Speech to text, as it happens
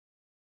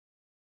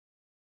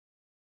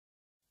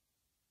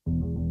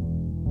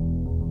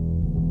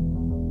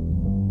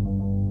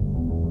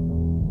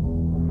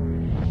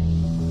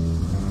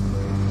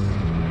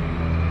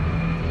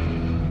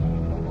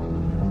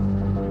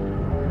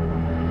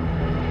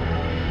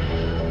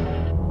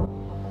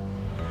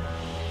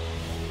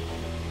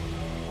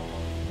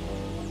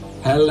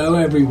Hello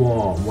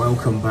everyone,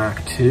 welcome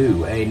back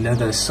to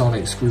another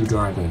sonic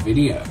screwdriver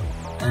video.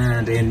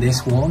 And in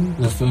this one,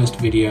 the first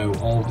video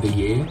of the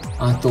year,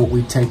 I thought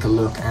we'd take a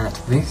look at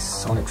this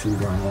sonic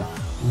screwdriver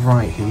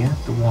right here,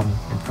 the one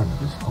in front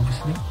of us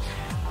obviously,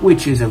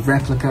 which is a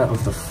replica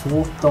of the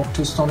 4th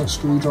Doctor sonic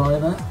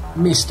screwdriver,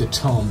 Mr.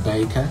 Tom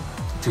Baker,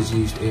 which is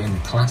used in the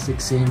classic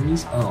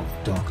series of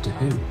Doctor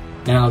Who.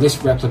 Now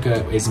this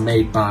replica is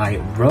made by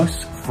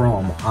Russ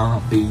from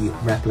RB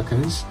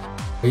Replicas.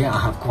 Yeah, I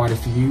have quite a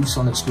few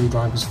sonic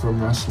screwdrivers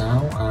from Russ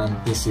now,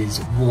 and this is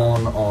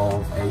one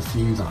of a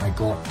few that I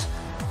got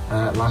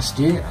last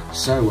year.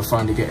 So we're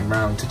finally getting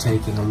round to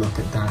taking a look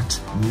at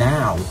that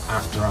now,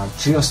 after I've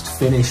just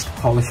finished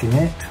polishing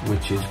it,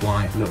 which is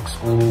why it looks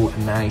all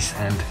nice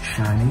and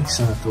shiny.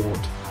 So I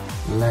thought,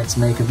 let's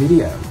make a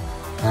video.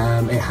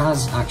 It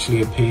has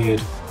actually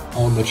appeared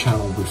on the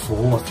channel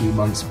before, a few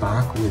months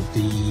back, with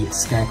the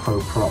Scarecrow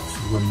Props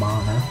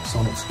Romana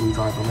sonic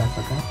screwdriver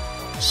replica.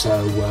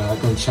 So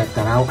go and check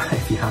that out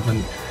if you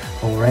haven't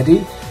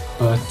already.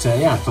 But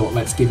yeah, I thought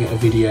let's give it a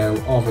video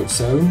of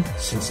its own,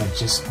 since I've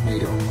just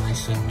made it all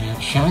nice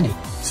and shiny.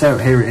 So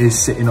here it is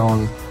sitting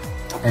on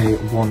a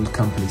Wand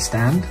Company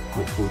stand,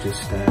 which we'll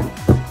just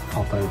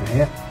pop over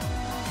here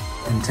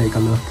and take a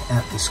look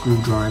at the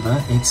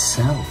screwdriver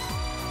itself.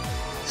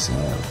 So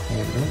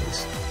here it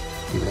is.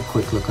 Give it a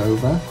quick look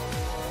over.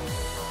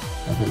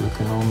 Have it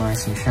looking all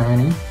nice and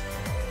shiny.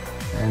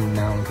 And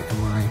now I'm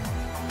getting my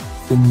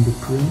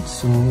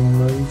fingerprints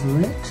all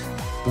over it,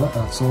 but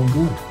that's all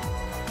good.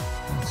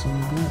 That's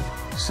all good.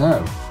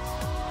 So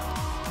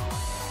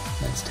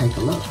let's take a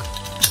look.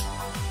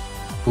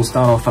 We'll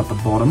start off at the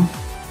bottom.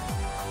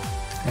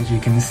 As you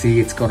can see,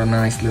 it's got a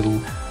nice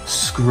little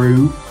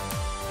screw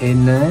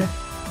in there,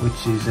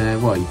 which is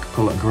well, you could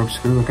call it a grub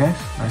screw, I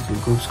guess. Nice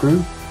little grub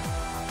screw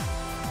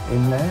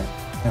in there.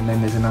 And then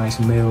there's a nice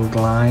milled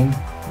line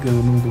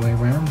going all the way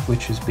around,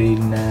 which has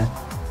been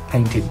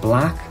painted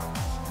black,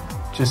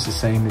 just the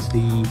same as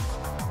the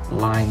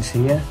lines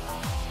here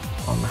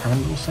on the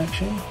handle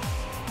section.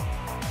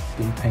 It's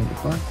been painted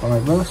black by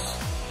Russ,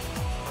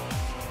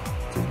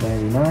 which is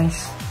very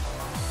nice.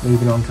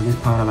 Moving on to this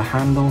part of the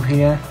handle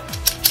here,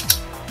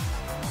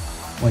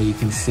 where you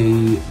can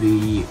see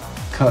the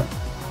cut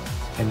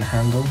in the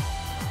handle.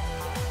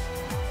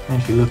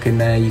 And if you look in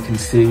there, you can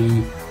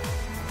see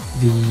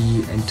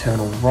the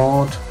internal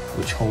rod,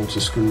 which holds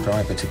the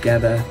screwdriver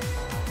together,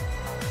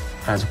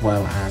 as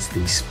well as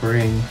the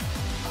spring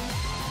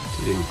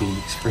to do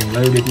the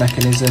spring-loaded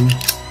mechanism.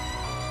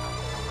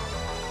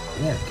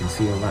 Yeah, you can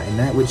see all that in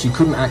there, which you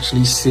couldn't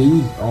actually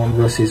see on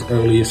Russ's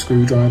earlier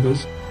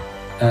screwdrivers,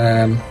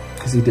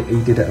 because he did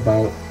it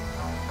about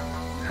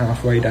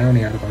halfway down.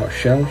 He had about a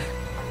shelf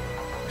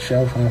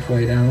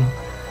halfway down,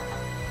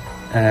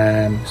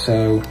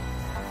 so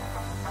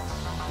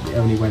it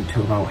only went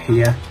to about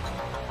here.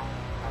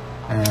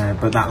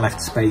 But that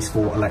left space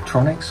for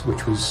electronics,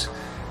 which was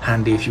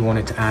handy if you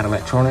wanted to add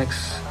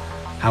electronics.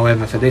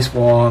 However, for this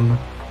one,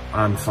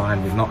 I'm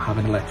fine with not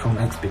having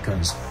electronics,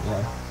 because, you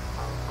know,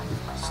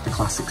 it's the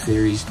classic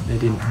series, they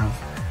didn't have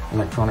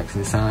electronics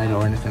inside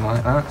or anything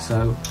like that,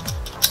 so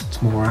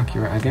it's more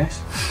accurate, I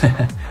guess.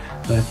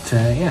 But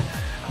yeah,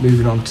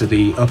 moving on to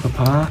the upper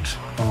part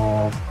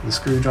of the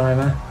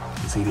screwdriver, you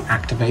can see the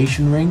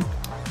activation ring,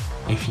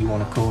 if you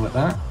want to call it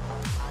that.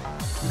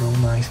 It's all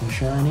nice and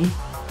shiny.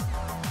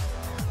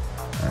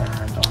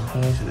 And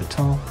on here to the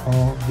top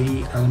of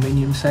the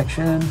aluminium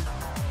section,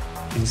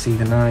 you can see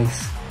the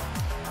nice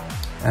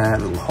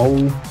little hole,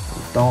 little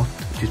dot,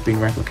 which has been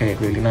replicated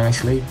really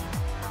nicely.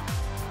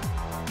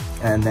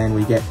 And then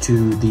we get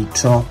to the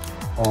top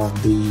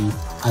of the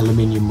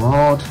aluminium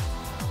rod.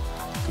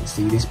 You can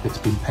see this bit's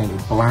been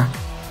painted black,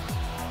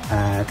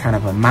 kind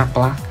of a matte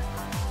black.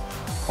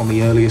 On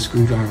the earlier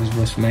screwdrivers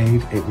Russ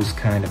made, it was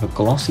kind of a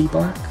glossy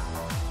black.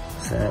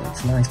 So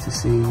it's nice to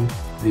see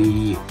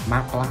the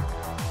matte black.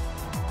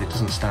 It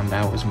doesn't stand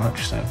out as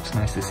much, so it's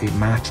nice to see it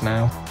matte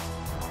now.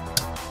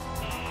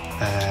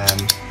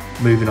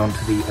 Moving on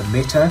to the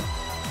emitter,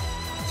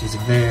 which is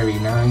very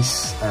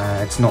nice.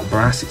 It's not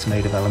brass, it's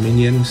made of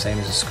aluminium, same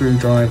as a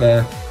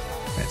screwdriver.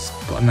 It's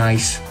got a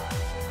nice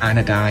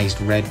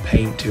anodized red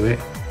paint to it,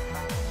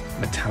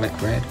 metallic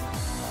red.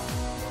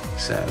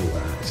 So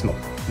it's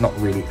not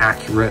really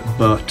accurate,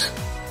 but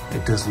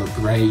it does look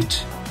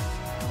great.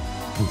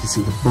 You can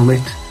see the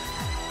bullet,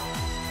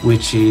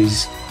 which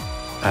is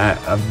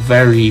a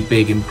very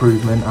big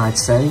improvement, I'd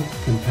say,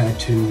 compared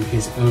to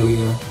his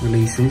earlier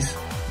releases.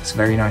 It's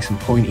very nice and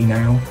pointy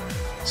now,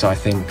 so I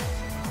think,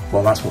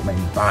 well, that's what made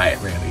me buy it,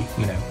 really.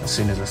 You know, as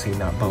soon as I seen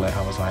that bullet,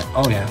 I was like,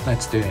 oh yeah,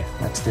 let's do it,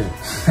 let's do it.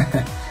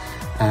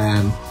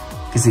 You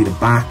can see the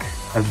back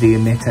of the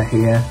emitter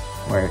here,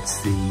 where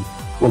it's the,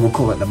 well, we'll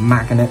call it the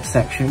magnet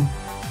section,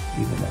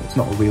 even though it's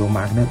not a real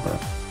magnet,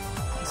 but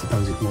I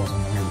suppose it was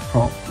on the real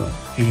prop. But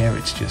here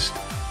it's just,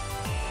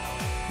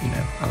 you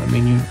know,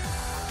 aluminium.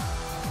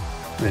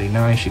 Really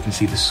nice. You can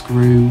see the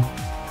screw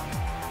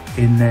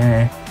in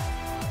there,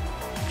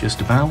 just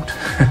about.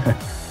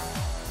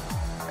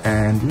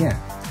 And yeah,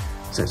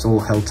 so it's all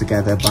held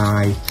together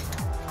by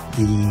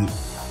the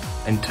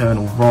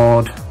internal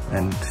rod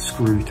and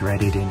screw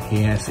threaded in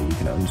here so you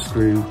can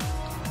unscrew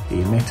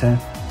the emitter,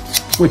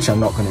 which I'm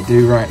not going to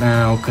do right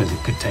now because it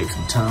could take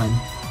some time,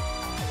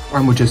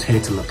 and we're just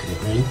here to look at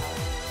it really.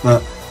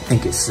 But I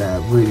think it's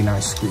a really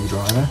nice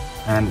screwdriver,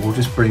 and we'll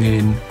just bring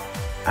in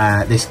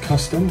this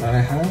custom that I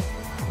have.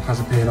 It has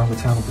appeared on the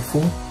channel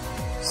before.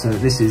 So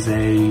this is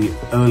an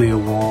earlier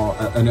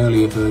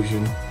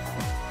version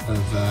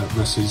of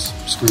Russ's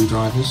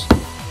screwdrivers.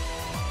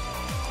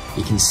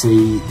 You can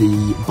see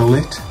the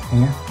bullet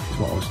here, which is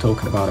what I was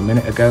talking about a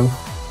minute ago.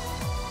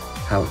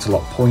 How it's a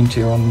lot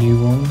pointier on new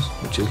ones,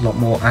 which is a lot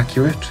more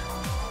accurate.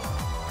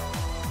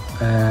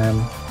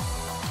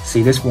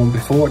 See, this one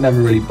before, it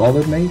never really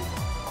bothered me.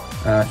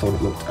 I thought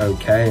it looked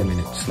okay. I mean,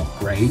 it's not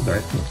great, but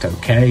it looked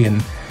okay.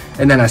 And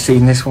then I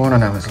seen this one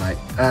and I was like,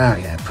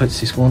 yeah, it puts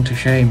this one to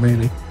shame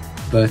really.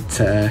 But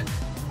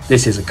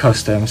this is a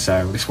custom,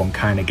 so this one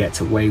kind of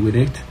gets away with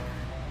it.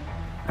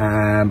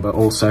 But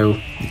also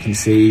you can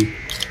see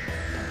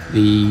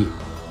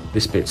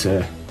this bit's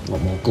a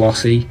lot more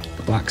glossy,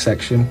 the black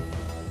section,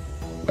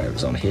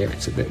 whereas on here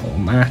it's a bit more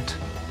matte.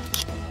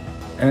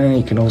 And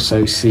you can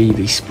also see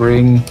the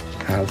spring,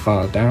 how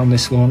far down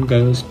this one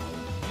goes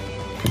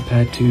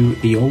compared to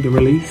the older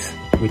release,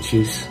 which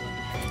is,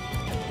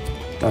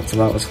 that's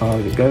about as far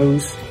as it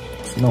goes.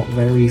 It's not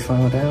very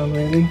far down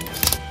really,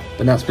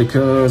 but that's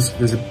because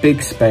there's a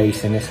big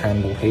space in this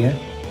handle here.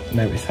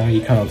 Notice how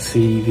you can't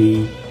see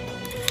the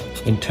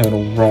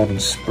internal rod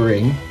and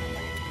spring.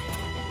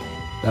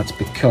 That's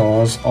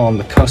because on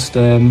the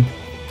custom,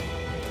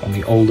 on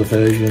the older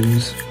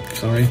versions,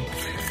 sorry,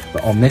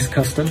 but on this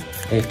custom,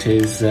 it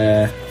is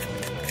an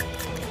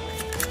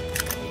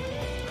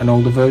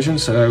older version,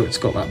 so it's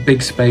got that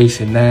big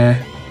space in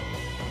there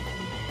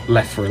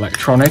left for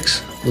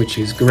electronics, which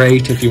is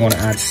great if you want to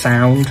add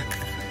sound.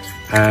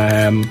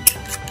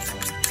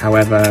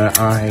 However,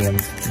 I am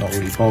not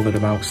really bothered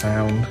about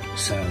sound,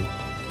 so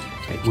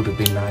it would have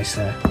been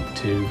nicer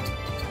to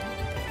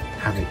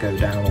have it go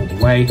down all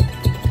the way.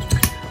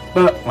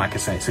 But like I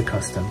say, it's a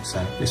custom,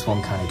 so this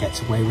one kind of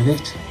gets away with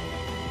it.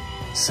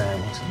 So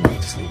I'll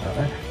just leave that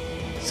there.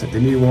 So the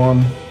new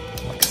one,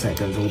 like I say, it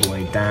goes all the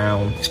way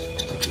down,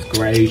 which is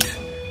great.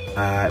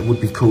 It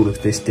would be cool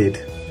if this did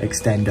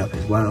extend up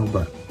as well,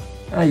 but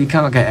you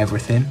can't get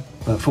everything.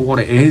 But for what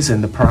it is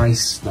and the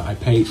price that I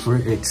paid for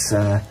it, it's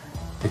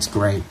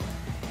great.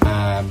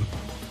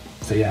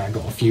 So yeah, I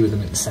got a few of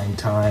them at the same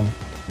time.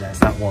 There's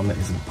that one that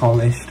isn't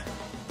polished,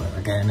 but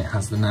again, it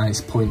has the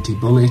nice pointy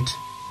bullet.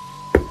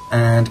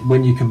 And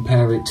when you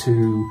compare it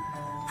to,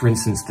 for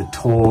instance, the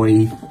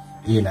toy,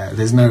 you know,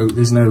 there's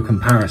no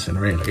comparison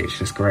really. It's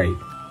just great.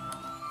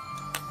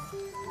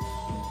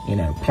 You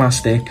know,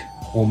 plastic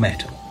or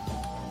metal.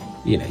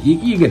 You know,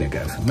 you're gonna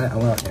go for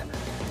metal, aren't you?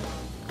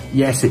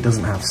 Yes, it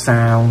doesn't have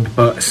sound,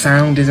 but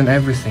sound isn't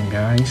everything,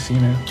 guys, you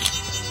know.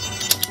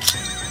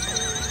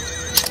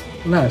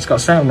 No, it's got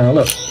sound now,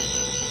 look.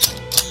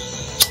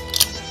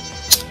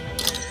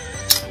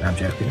 No, I'm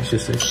joking, it's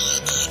just this.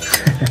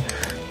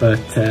 But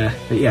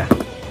yeah,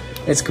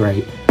 it's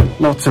great.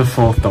 Lots of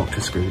 4th Doctor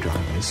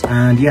screwdrivers.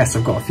 And yes,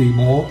 I've got a few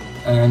more,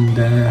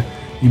 and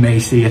you may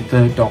see a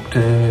 3rd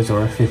Doctor's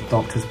or a 5th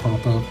Doctor's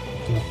pop up,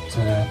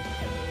 but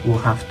we'll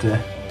have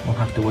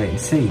to wait and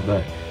see.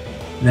 But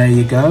there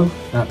you go,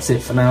 that's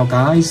it for now,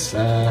 guys.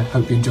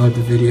 Hope you enjoyed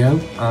the video,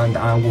 and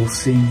I will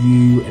see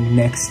you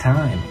next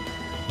time.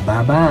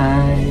 Bye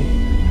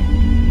bye.